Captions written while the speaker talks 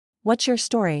What's your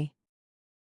story?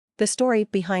 The story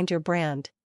behind your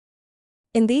brand.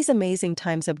 In these amazing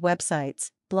times of websites,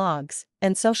 blogs,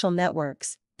 and social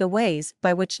networks, the ways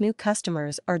by which new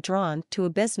customers are drawn to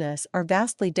a business are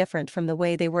vastly different from the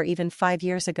way they were even 5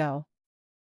 years ago.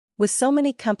 With so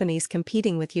many companies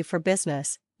competing with you for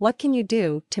business, what can you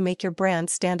do to make your brand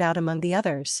stand out among the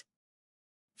others?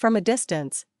 From a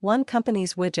distance, one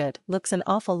company's widget looks an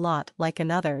awful lot like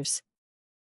another's.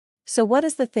 So what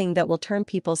is the thing that will turn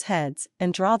people's heads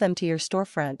and draw them to your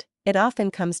storefront? It often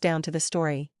comes down to the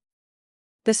story.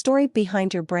 The story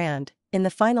behind your brand. In the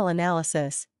final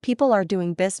analysis, people are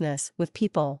doing business with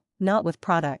people, not with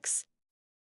products.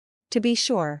 To be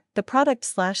sure, the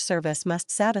product/service must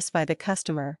satisfy the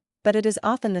customer, but it is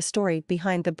often the story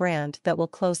behind the brand that will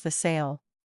close the sale.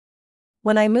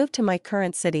 When I moved to my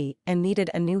current city and needed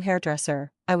a new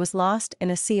hairdresser, I was lost in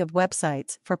a sea of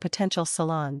websites for potential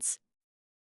salons.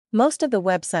 Most of the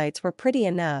websites were pretty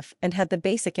enough and had the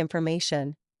basic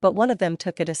information, but one of them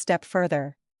took it a step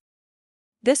further.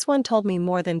 This one told me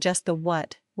more than just the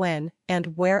what, when,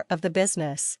 and where of the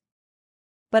business,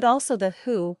 but also the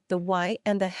who, the why,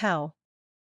 and the how.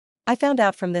 I found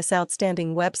out from this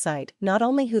outstanding website not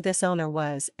only who this owner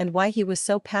was and why he was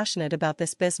so passionate about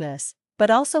this business,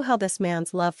 but also how this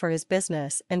man's love for his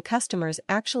business and customers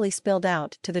actually spilled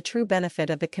out to the true benefit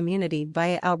of the community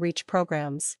via outreach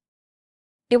programs.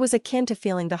 It was akin to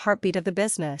feeling the heartbeat of the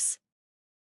business.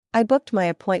 I booked my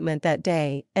appointment that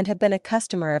day and have been a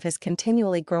customer of his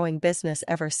continually growing business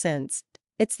ever since.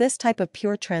 It's this type of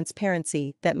pure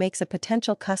transparency that makes a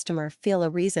potential customer feel a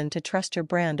reason to trust your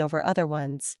brand over other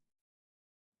ones.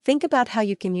 Think about how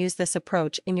you can use this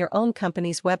approach in your own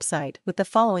company's website with the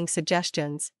following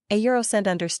suggestions. €cent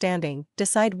understanding.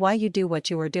 Decide why you do what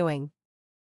you are doing.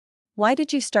 Why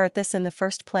did you start this in the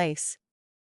first place?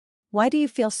 Why do you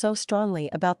feel so strongly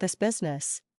about this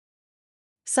business?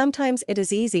 Sometimes it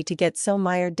is easy to get so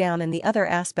mired down in the other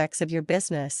aspects of your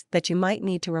business that you might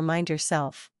need to remind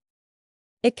yourself.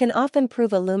 It can often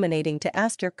prove illuminating to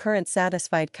ask your current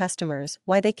satisfied customers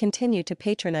why they continue to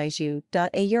patronize you.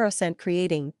 €cent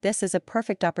creating this is a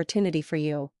perfect opportunity for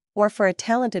you, or for a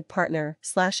talented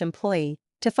partner/employee,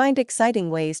 to find exciting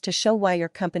ways to show why your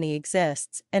company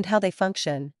exists and how they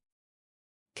function.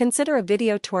 Consider a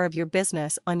video tour of your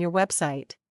business on your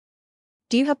website.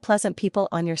 Do you have pleasant people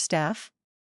on your staff?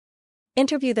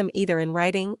 Interview them either in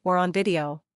writing or on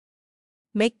video.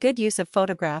 Make good use of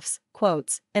photographs,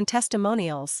 quotes, and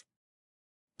testimonials.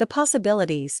 The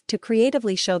possibilities to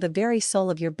creatively show the very soul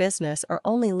of your business are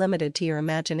only limited to your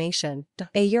imagination.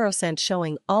 €cent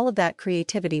showing all of that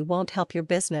creativity won't help your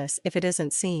business if it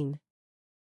isn't seen.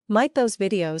 Might those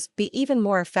videos be even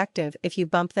more effective if you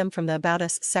bump them from the About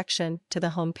Us section to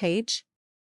the home page?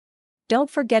 Don't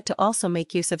forget to also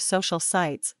make use of social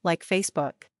sites like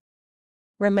Facebook.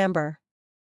 Remember,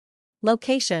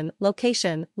 location,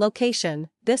 location, location.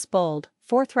 This bold,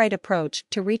 forthright approach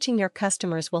to reaching your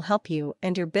customers will help you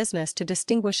and your business to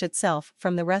distinguish itself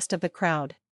from the rest of the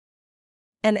crowd.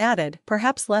 An added,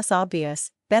 perhaps less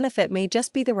obvious, benefit may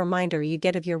just be the reminder you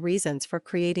get of your reasons for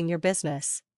creating your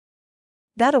business.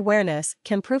 That awareness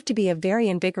can prove to be a very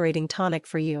invigorating tonic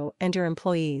for you and your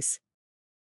employees.